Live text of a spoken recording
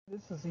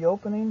This is the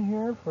opening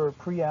here for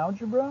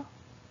pre-algebra,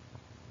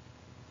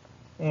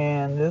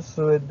 and this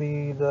would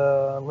be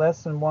the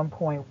lesson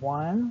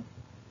 1.1.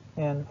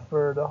 And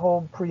for the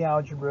whole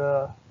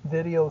pre-algebra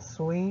video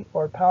suite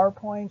or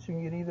PowerPoint, you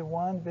can get either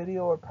one,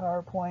 video or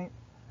PowerPoint.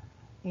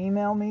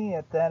 Email me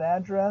at that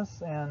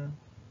address, and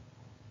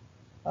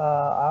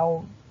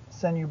I'll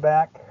send you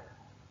back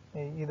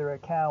either a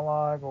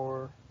catalog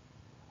or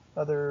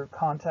other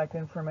contact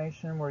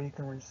information where you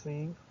can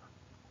receive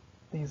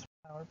these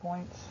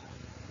PowerPoints.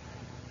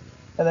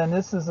 And then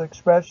this is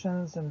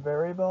expressions and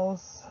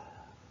variables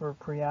for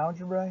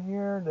pre-algebra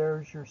here.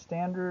 There's your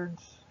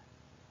standards.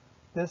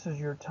 This is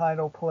your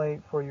title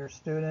plate for your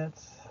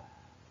students.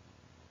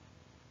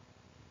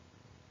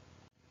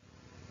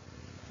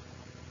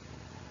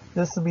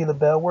 This will be the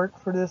bell work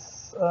for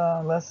this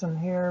lesson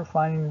here,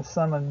 finding the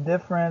sum and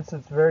difference.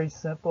 It's very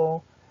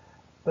simple,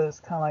 but it's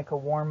kind of like a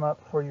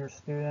warm-up for your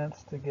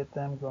students to get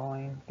them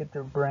going, get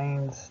their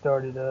brains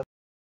started up.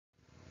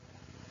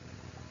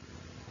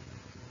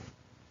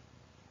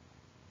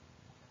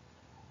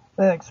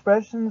 The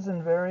expressions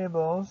and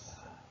variables,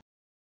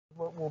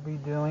 what we'll be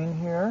doing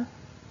here.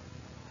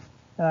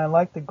 And I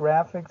like the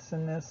graphics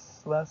in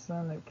this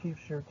lesson. It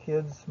keeps your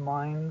kids'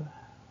 minds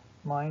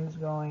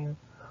going.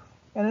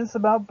 And it's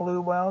about blue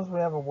whales.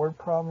 We have a word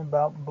problem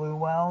about blue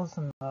whales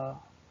in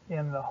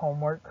the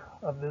homework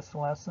of this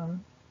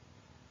lesson.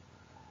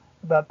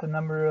 About the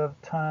number of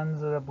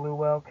tons that a blue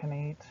whale can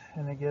eat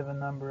in a given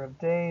number of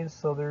days.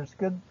 So there's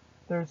good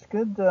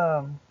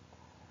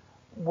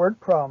word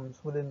problems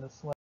within this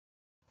lesson.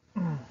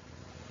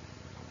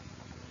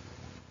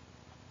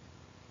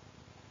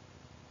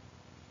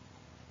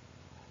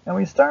 And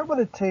we start with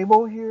a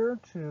table here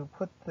to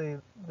put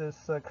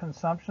this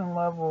consumption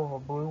level of a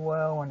blue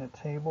whale in a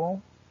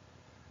table.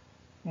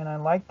 And I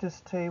like this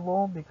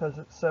table because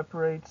it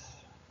separates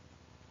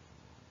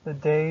the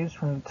days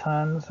from the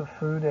tons of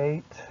food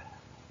ate.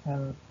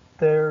 And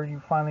there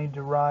you finally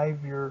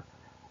derive your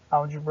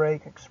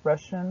algebraic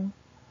expression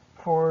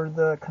for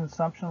the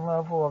consumption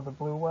level of the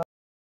blue whale.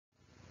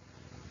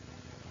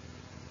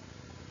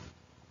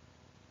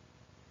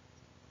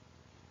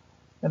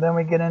 And then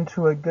we get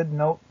into a good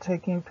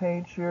note-taking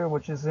page here,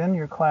 which is in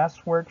your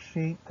class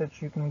worksheet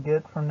that you can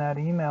get from that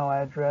email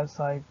address.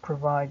 I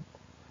provide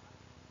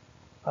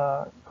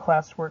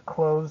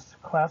closed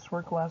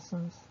classwork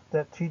lessons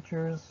that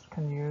teachers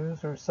can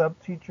use or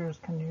sub-teachers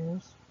can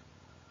use.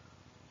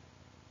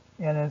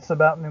 And it's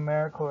about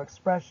numerical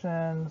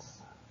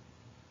expressions,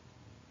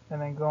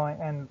 and then going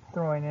and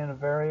throwing in a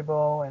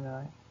variable and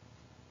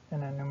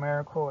a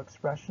numerical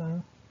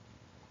expression.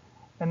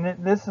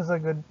 And this is a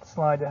good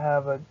slide to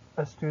have a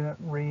student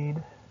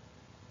read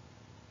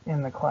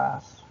in the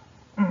class.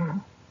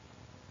 And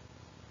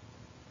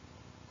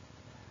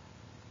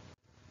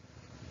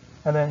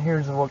then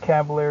here's a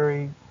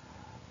vocabulary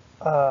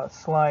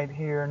slide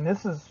here. And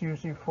this is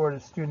usually for the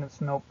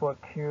student's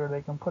notebook here.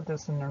 They can put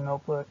this in their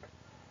notebook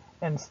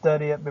and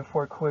study it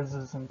before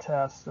quizzes and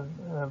tests.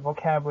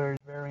 Vocabulary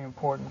is very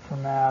important for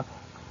math.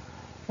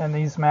 And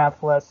these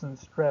math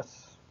lessons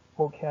stress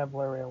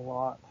vocabulary a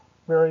lot.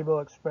 Variable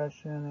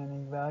expression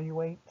and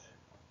evaluate.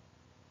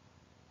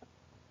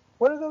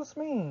 What do those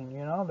mean?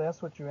 You know,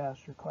 that's what you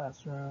ask your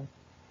classroom.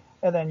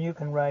 And then you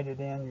can write it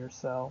in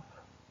yourself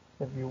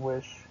if you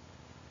wish.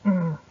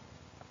 And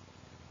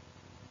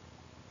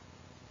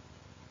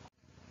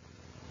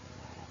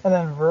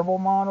then verbal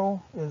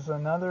model is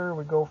another.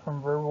 We go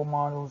from verbal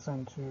models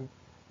into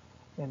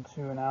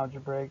an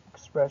algebraic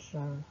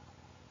expression.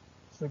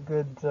 It's a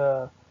good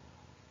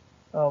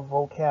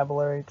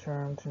vocabulary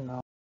term to know.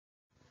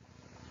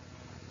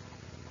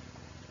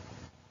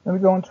 Then we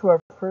go into our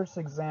first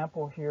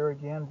example here,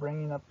 again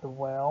bringing up the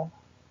whale,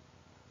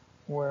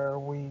 where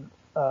we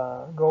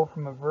go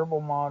from a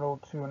verbal model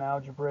to an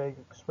algebraic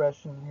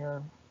expression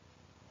here,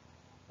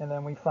 and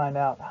then we find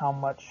out how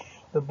much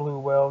the blue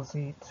whales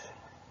eat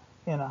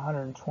in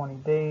 120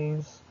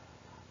 days.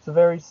 It's a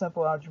very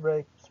simple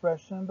algebraic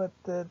expression, but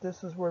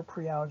this is where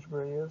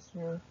pre-algebra is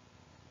here.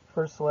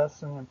 First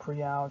lesson in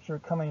pre-algebra,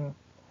 coming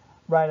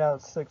right out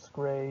of 6th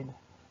grade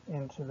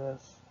into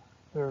this,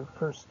 their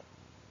first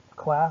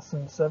class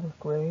in 7th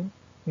grade,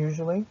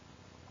 usually,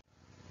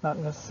 not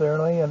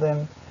necessarily. And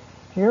then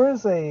here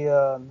is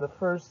the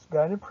first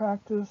guided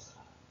practice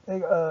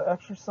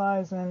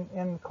exercise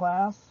in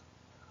class,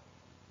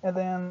 and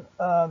then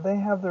they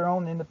have their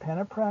own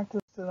independent practice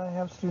that I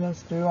have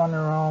students do on their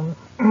own.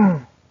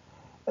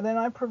 And then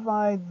I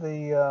provide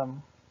the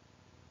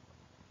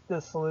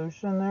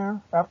solution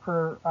there.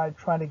 After I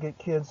try to get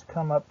kids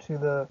come up to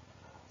the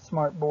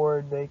smart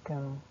board, they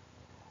can,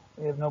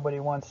 if nobody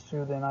wants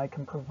to, then I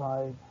can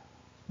provide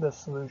the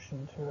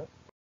solution to it.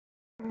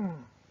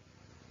 And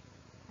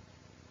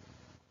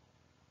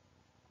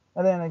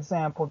then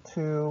example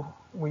 2,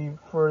 we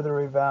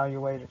further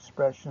evaluate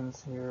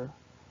expressions here,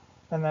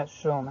 and that's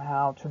shown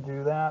how to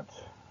do that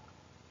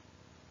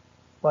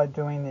by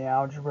doing the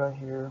algebra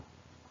here.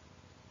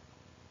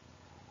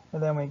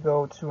 And then we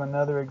go to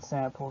another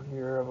example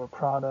here of a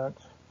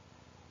product,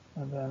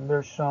 and then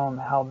they're shown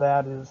how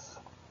that is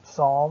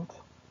solved.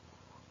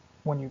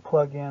 when you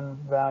plug in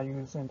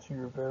values into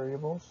your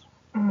variables.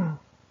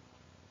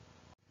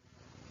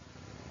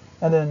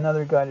 And then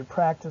another guided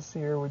practice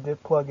here, we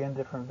did plug in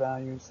different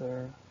values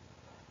there.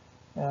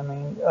 I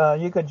mean,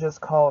 you could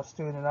just call a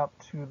student up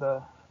to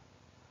the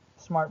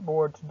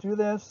smartboard to do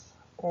this,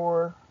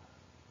 or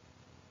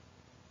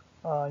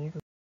you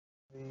could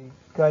do the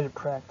guided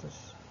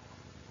practice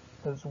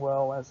as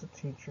well as a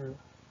teacher.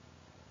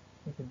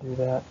 You could do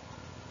that.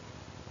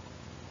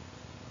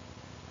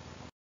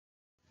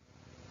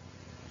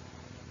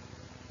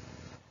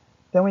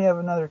 Then we have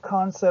another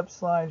concept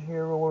slide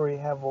here where we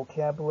have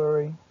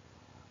vocabulary,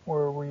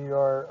 where we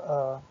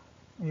are,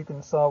 you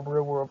can solve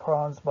real world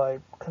problems by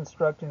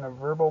constructing a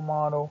verbal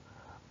model,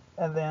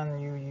 and then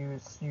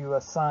you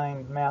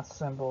assign math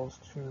symbols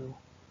to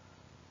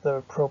the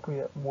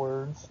appropriate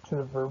words to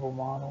the verbal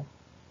model.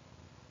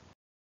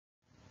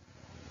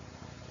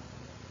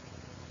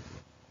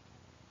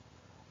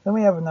 Then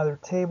we have another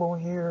table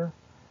here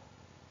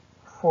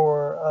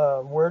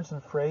for words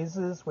and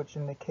phrases which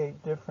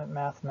indicate different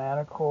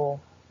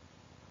mathematical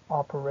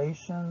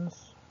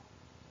operations.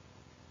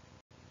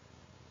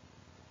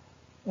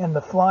 And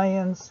the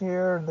fly-ins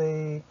here,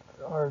 they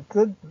are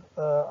good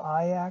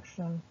eye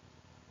action.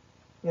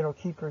 It'll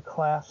keep your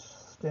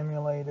class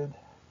stimulated.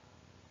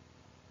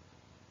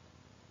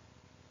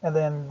 And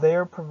then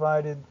they're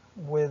provided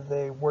with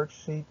a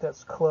worksheet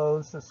that's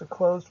closed. It's a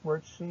closed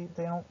worksheet.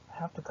 They don't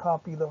have to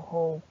copy the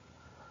whole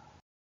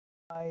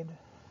slide,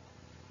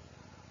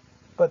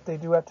 but they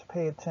do have to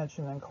pay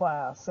attention in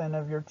class. And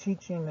if you're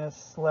teaching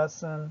this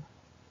lesson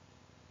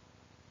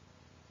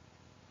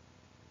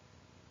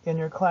in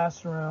your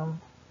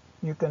classroom,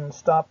 you can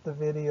stop the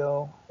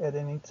video at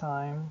any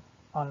time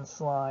on the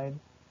slide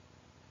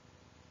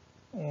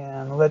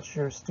and let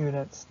your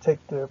students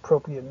take the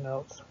appropriate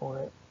notes for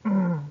it.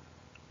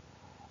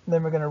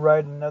 Then we're going to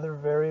write another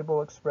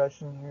variable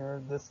expression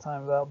here, this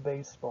time about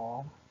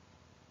baseball.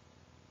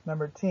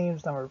 Number of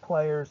teams, number of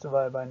players,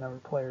 divided by number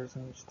of players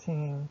in each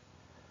team.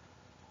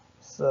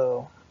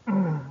 So,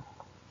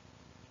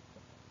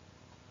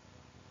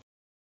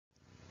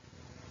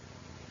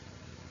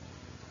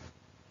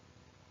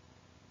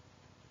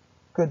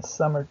 good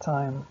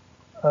summertime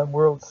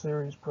World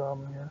Series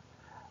problem here.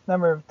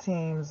 Number of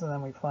teams, and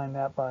then we find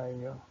that by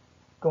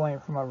going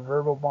from our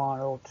verbal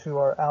model to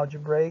our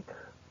algebraic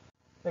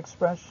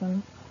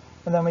expression.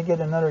 And then we get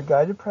another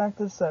guided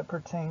practice that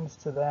pertains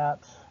to that.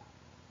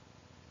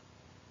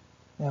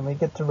 And we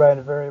get to write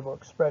a variable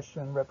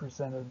expression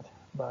represented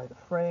by the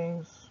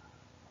phrase.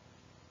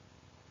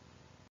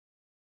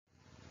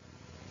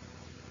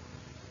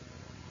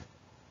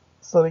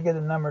 So we get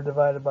a number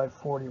divided by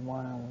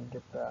 41, and we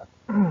get that.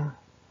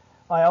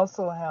 I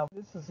also have,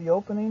 this is the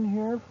opening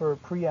here for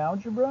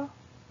pre-algebra.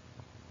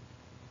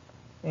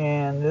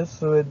 And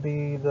this would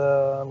be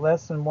the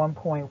lesson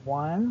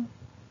 1.1.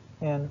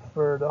 And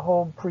for the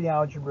whole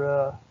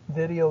pre-algebra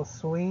video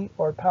suite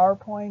or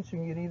PowerPoints, you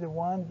can get either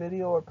one,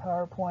 video or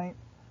PowerPoint.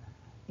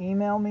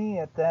 Email me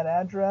at that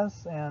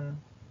address, and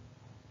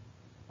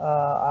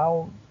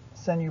I'll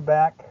send you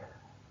back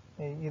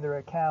either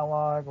a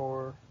catalog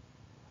or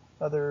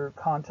other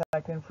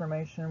contact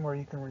information where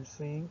you can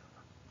receive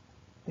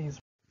these.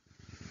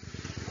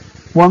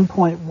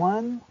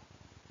 1.1,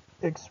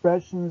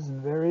 expressions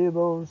and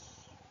variables.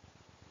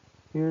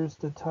 Here's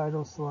the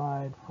title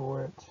slide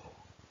for it.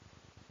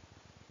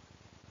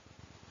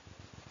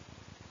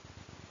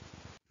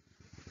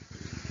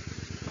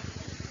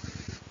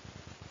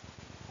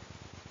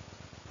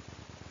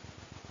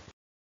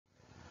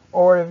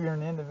 Or if you're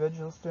an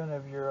individual student,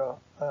 if you're a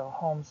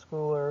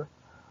homeschooler,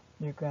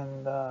 you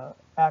can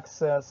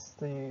access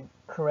the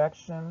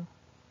correction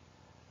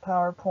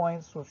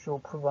PowerPoints, which will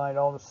provide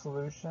all the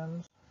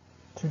solutions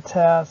to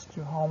tests,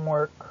 to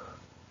homework,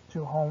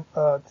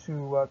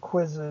 to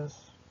quizzes.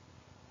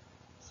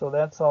 So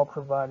that's all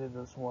provided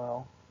as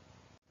well.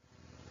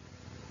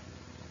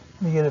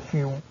 You get a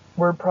few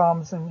word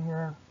problems in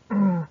here.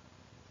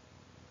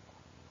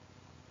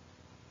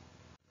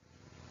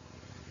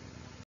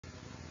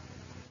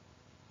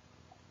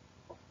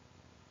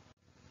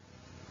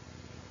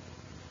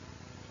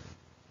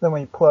 Then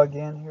we plug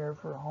in here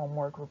for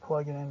homework. We're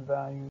plugging in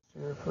values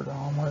here for the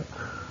homework.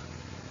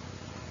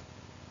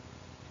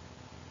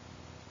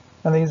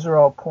 And these are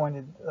all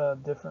pointed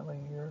differently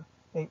here.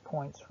 8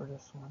 points for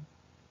this one.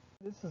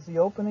 This is the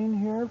opening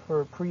here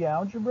for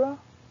pre-algebra.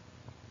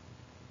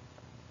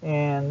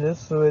 And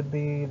this would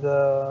be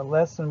the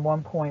lesson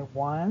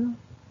 1.1.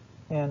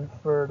 And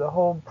for the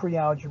whole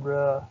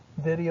pre-algebra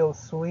video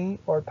suite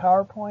or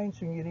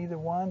PowerPoints, you can get either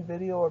one,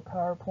 video or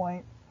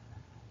PowerPoint.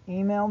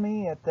 Email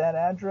me at that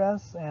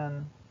address,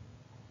 and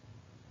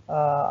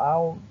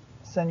I'll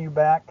send you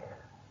back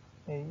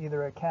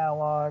either a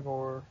catalog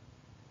or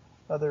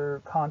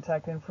other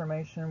contact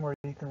information where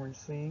you can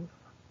receive